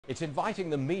It's inviting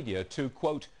the media to,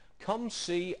 quote, come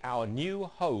see our new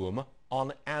home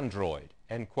on Android,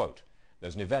 end quote.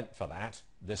 There's an event for that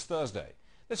this Thursday.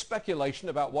 There's speculation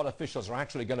about what officials are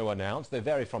actually going to announce. They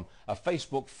vary from a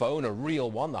Facebook phone, a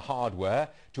real one, the hardware,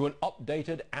 to an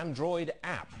updated Android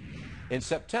app. In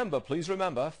September, please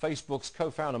remember, Facebook's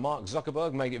co-founder Mark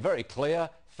Zuckerberg made it very clear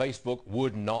Facebook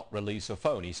would not release a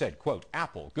phone. He said, quote,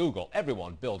 Apple, Google,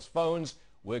 everyone builds phones.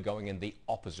 We're going in the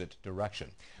opposite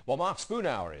direction. Well, Mark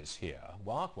Spoonhour is here.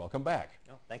 Mark, welcome back.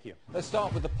 Oh, thank you. Let's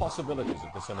start with the possibilities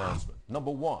of this announcement.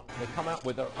 Number one, they come out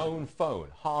with their own phone,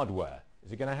 hardware.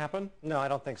 Is it going to happen? No, I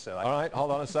don't think so. All right, hold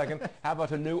on a second. How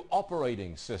about a new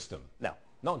operating system? No.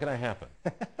 Not going to happen.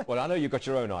 Well, I know you've got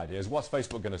your own ideas. What's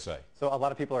Facebook going to say? So a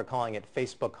lot of people are calling it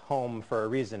Facebook Home for a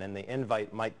reason, and the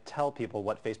invite might tell people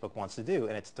what Facebook wants to do,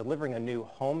 and it's delivering a new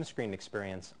home screen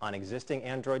experience on existing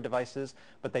Android devices,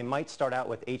 but they might start out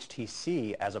with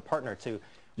HTC as a partner to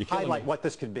highlight what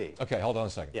this could be. Okay, hold on a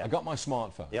second. Yeah. I got my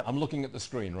smartphone. Yep. I'm looking at the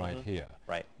screen right here.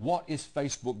 Right. What is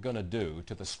Facebook going to do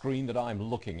to the screen that I'm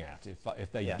looking at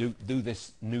if they do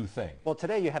this new thing? Well,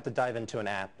 today you have to dive into an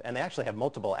app, and they actually have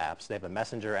multiple apps. They have a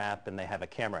messenger app and they have a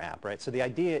camera app, right? So the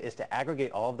idea is to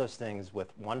aggregate all of those things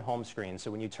with one home screen.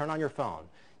 So when you turn on your phone,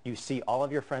 you see all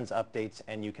of your friends' updates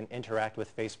and you can interact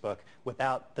with Facebook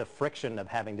without the friction of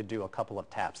having to do a couple of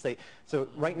taps. So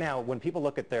right now, when people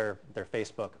look at their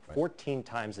Facebook 14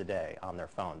 times a day on their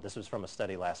phone, this was from a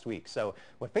study last week. So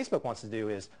what Facebook wants to do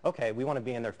is, okay, we want to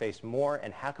be in their face more,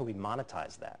 and how can we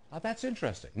monetize that? Oh, that's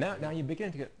interesting. Now you're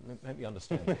beginning to make me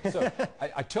understand. So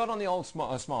I turn on the old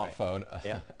smartphone,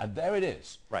 and there it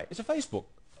is. Right. It's a Facebook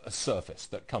surface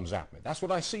that comes at me. That's what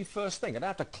I see first thing. I don't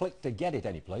have to click to get it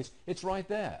anyplace. It's right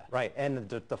there. Right, and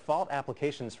the default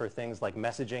applications for things like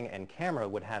messaging and camera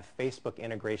would have Facebook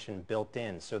integration built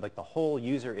in, so like the whole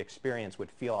user experience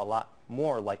would feel a lot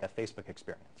more like a Facebook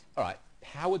experience. All right.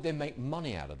 How would they make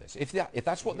money out of this? If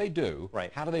that's what they do,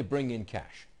 how do they bring in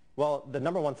cash? Well, the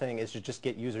number one thing is to just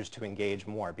get users to engage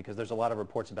more, because there's a lot of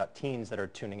reports about teens that are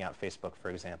tuning out Facebook, for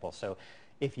example. So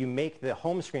if you make the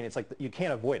home screen, it's like you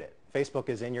can't avoid it. Facebook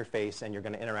is in your face, and you're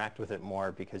going to interact with it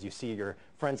more because you see your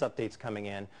friends' updates coming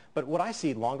in. But what I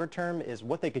see longer term is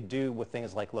what they could do with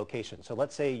things like location. So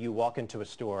let's say you walk into a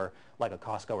store like a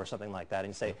Costco or something like that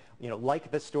and say, you know,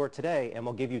 like this store today, and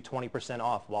we'll give you 20%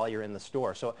 off while you're in the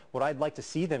store. So what I'd like to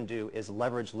see them do is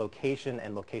leverage location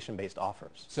and location-based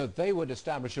offers. So they would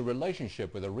establish a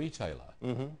relationship with a retailer.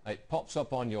 It pops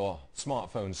up on your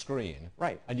smartphone screen,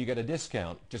 and you get a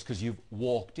discount just because you've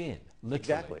walked in,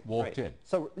 literally walked in.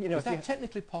 So, you know, is that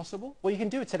technically possible? Well, you can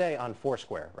do it today on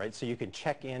Foursquare, right? So you can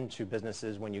check into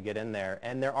businesses when you get in there,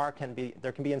 and there can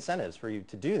be incentives for you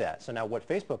to do that. So now what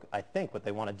Facebook, I think what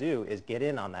they want to do is get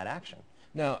in on that action.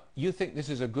 Now, you think this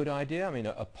is a good idea? I mean,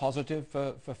 a positive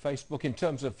for Facebook in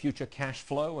terms of future cash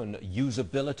flow and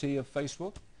usability of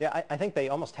Facebook? Yeah, I think they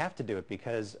almost have to do it,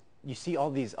 because you see all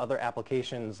these other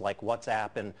applications like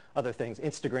WhatsApp and other things.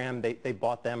 Instagram, they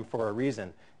bought them for a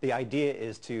reason. The idea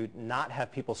is to not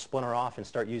have people splinter off and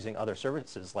start using other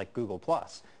services like Google+.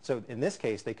 So in this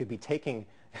case, they could be taking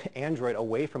Android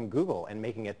away from Google and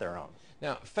making it their own.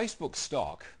 Now, Facebook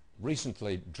stock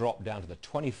recently dropped down to the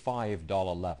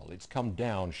 $25 level. It's come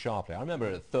down sharply. I remember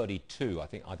at 32, I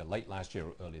think either late last year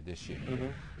or early this year.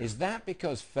 Is that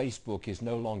because Facebook is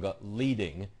no longer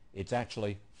leading, it's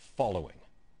actually following?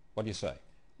 What do you say?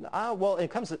 Well,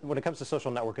 when it comes to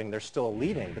social networking, they're still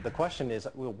leading. But the question is,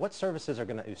 well, what services are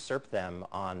going to usurp them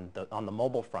on the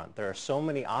mobile front? There are so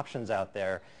many options out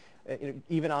there.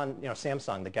 Even on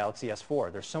Samsung, the Galaxy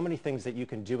S4, there's so many things that you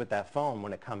can do with that phone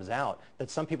when it comes out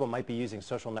that some people might be using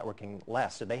social networking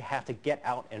less. So they have to get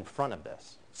out in front of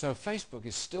this. So Facebook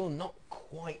is still not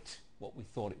quite what we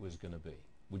thought it was going to be.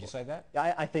 Would you say that?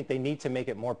 I think they need to make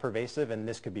it more pervasive, and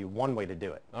this could be one way to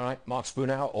do it. All right. Mark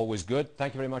Spoonhour, always good.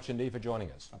 Thank you very much indeed for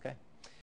joining us. Okay.